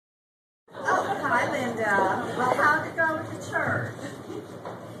Hi, Linda. Well, how'd it go with the church?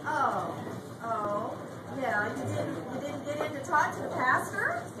 Yeah. You didn't get in to talk to the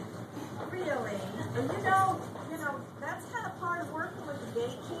pastor? Really? And that's kind of part of working with the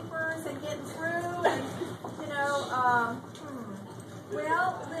gatekeepers and getting through. And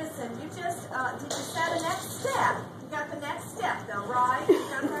well, listen. You just did you set a next step? You got the next step, though, right? You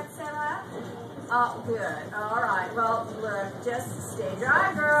got that set up? Oh, good. All right. Well, look, just stay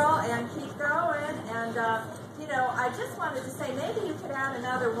dry, girl, and keep going. And, I just wanted to say maybe you could add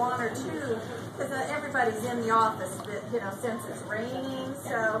another one or two, because everybody's in the office, since it's raining.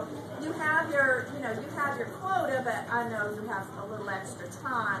 So you have your quota, but I know you have a little extra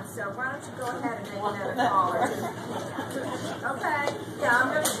time. So why don't you go ahead and make another call or two? Okay. Yeah, I'm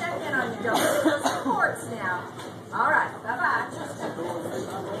going to check in on you. Don't get those reports now. All right. Bye-bye.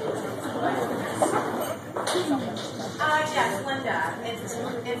 Yes, Linda. It's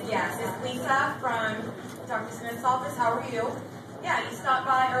Lisa from Dr. Smith's office. How are you? Yeah, you stopped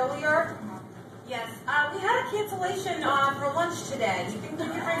by earlier? Yes. We had a cancellation for lunch today. You can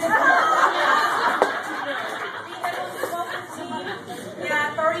keep your friends at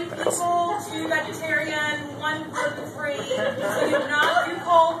Yeah, 30 people, 2 vegetarian, 1 gluten-free. So you do not do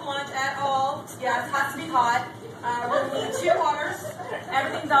cold lunch at all. Yeah, it has to be hot. We'll need 2 waters,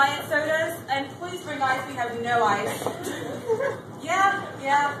 everything diet sodas, and please bring ice. We have no ice.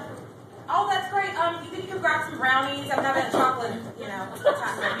 Yeah. Oh, that's great. You can grab some brownies. I'm having a chocolate,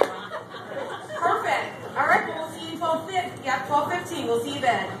 Perfect. All right, we'll see you 12:15. Yeah, 12:15. We'll see you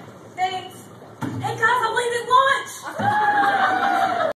then.